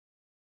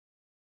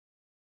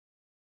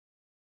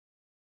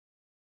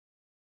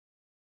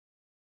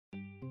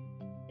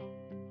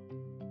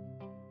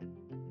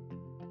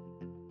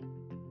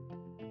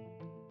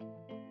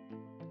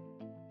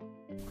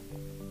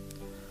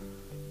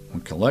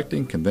When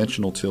collecting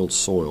conventional tilled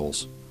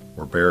soils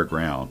or bare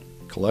ground,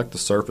 collect the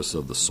surface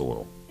of the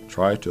soil.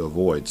 Try to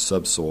avoid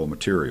subsoil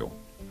material.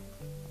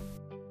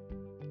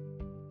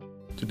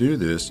 To do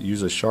this,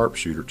 use a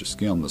sharpshooter to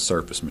skim the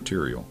surface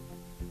material.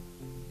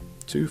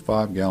 2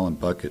 5-gallon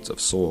buckets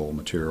of soil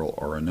material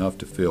are enough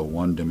to fill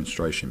one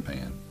demonstration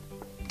pan.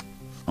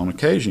 On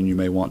occasion, you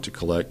may want to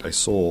collect a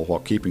soil while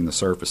keeping the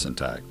surface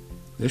intact.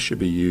 This should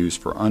be used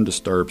for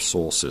undisturbed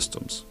soil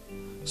systems,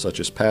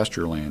 such as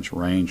pasture lands,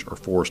 range, or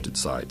forested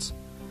sites.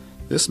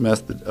 This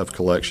method of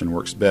collection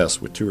works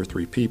best with 2 or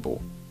 3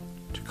 people.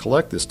 To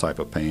collect this type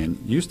of pan,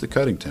 use the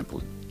cutting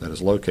template that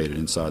is located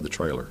inside the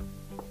trailer.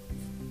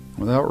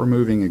 Without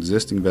removing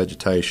existing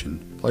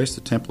vegetation, place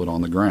the template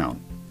on the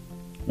ground.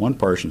 One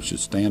person should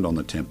stand on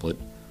the template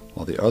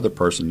while the other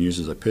person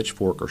uses a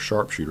pitchfork or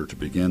sharpshooter to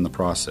begin the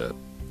process.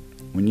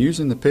 When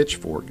using the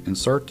pitchfork,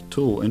 insert the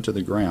tool into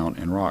the ground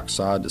and rock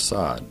side to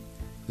side.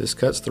 This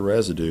cuts the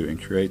residue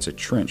and creates a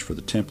trench for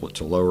the template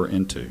to lower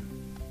into.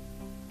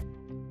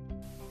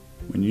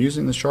 When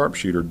using the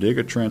sharpshooter, dig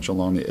a trench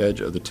along the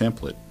edge of the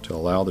template to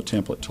allow the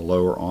template to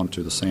lower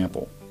onto the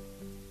sample.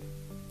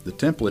 The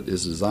template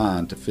is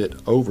designed to fit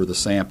over the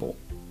sample,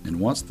 and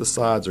once the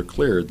sides are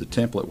cleared, the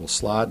template will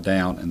slide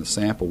down and the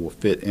sample will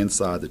fit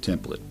inside the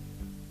template.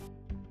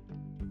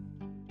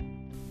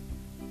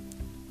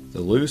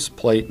 The loose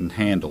plate and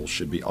handle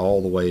should be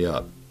all the way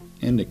up,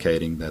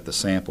 indicating that the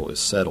sample is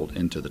settled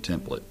into the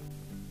template.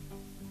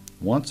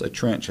 Once a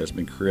trench has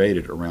been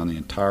created around the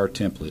entire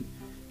template,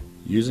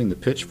 using the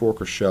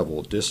pitchfork or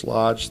shovel,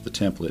 dislodge the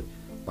template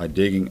by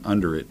digging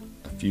under it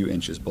a few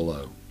inches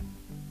below.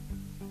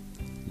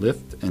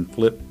 Lift and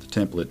flip the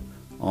template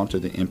onto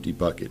the empty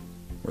bucket,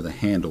 where the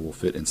handle will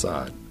fit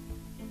inside.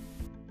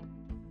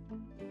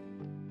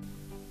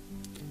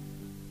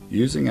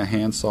 Using a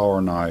handsaw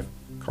or knife,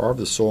 carve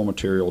the soil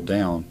material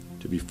down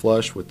to be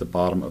flush with the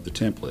bottom of the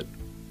template.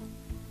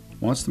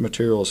 Once the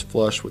material is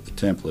flush with the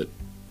template,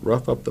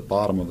 rough up the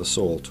bottom of the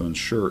soil to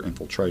ensure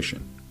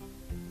infiltration.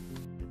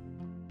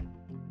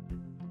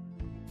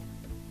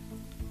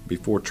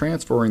 Before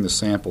transferring the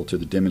sample to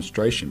the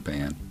demonstration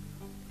pan,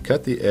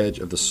 cut the edge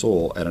of the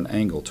soil at an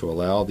angle to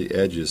allow the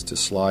edges to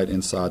slide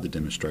inside the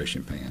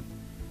demonstration pan.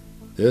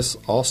 This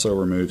also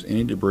removes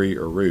any debris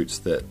or roots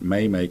that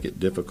may make it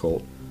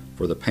difficult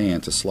for the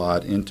pan to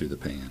slide into the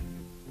pan.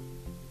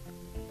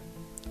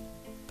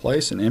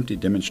 Place an empty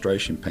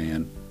demonstration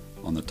pan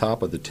on the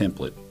top of the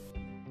template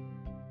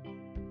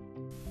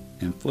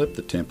and flip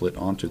the template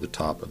onto the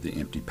top of the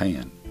empty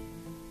pan.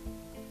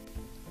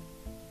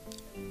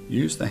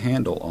 Use the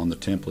handle on the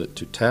template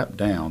to tap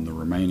down the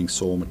remaining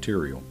soil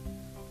material.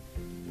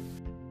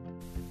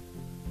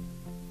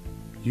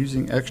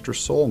 Using extra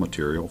soil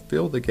material,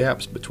 fill the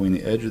gaps between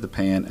the edge of the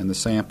pan and the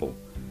sample.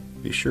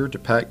 Be sure to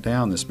pack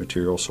down this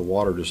material so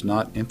water does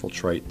not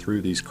infiltrate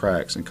through these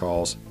cracks and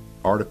cause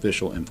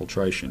artificial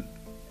infiltration.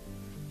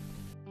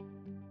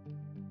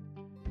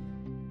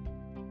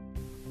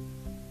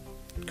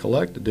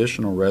 Collect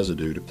additional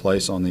residue to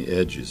place on the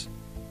edges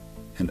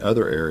and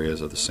other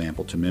areas of the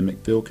sample to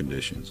mimic field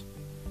conditions.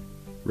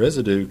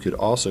 Residue could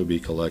also be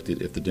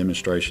collected if the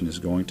demonstration is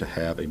going to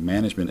have a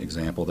management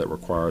example that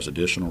requires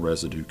additional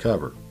residue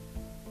cover.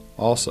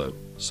 Also,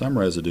 some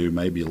residue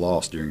may be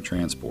lost during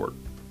transport.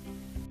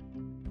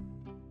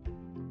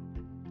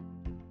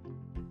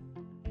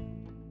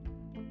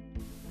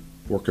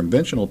 For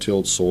conventional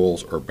tilled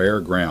soils or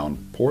bare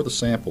ground, pour the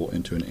sample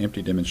into an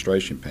empty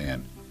demonstration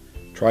pan.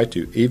 Try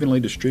to evenly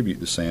distribute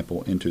the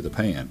sample into the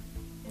pan.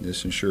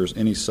 This ensures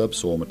any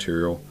subsoil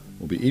material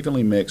will be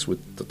evenly mixed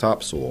with the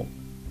topsoil.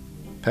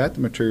 Pat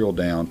the material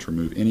down to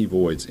remove any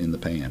voids in the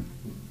pan.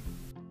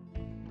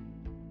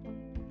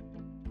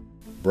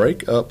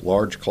 Break up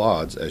large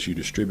clods as you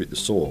distribute the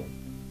soil.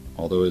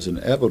 Although it is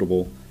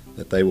inevitable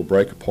that they will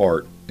break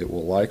apart, it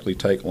will likely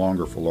take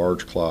longer for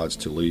large clods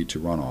to lead to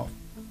runoff.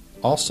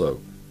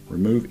 Also,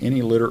 remove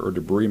any litter or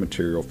debris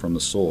material from the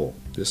soil.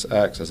 This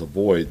acts as a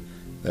void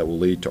that will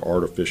lead to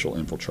artificial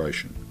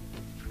infiltration.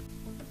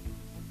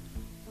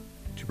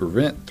 To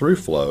prevent through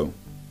flow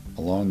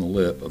along the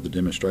lip of the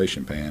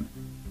demonstration pan,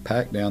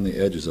 pack down the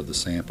edges of the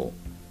sample.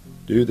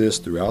 Do this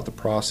throughout the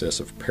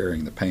process of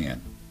preparing the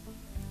pan.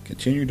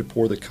 Continue to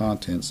pour the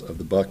contents of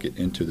the bucket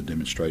into the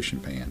demonstration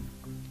pan.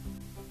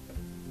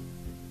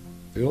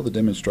 Fill the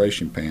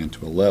demonstration pan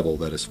to a level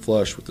that is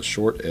flush with the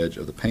short edge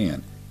of the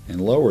pan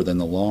and lower than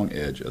the long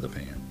edge of the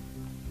pan.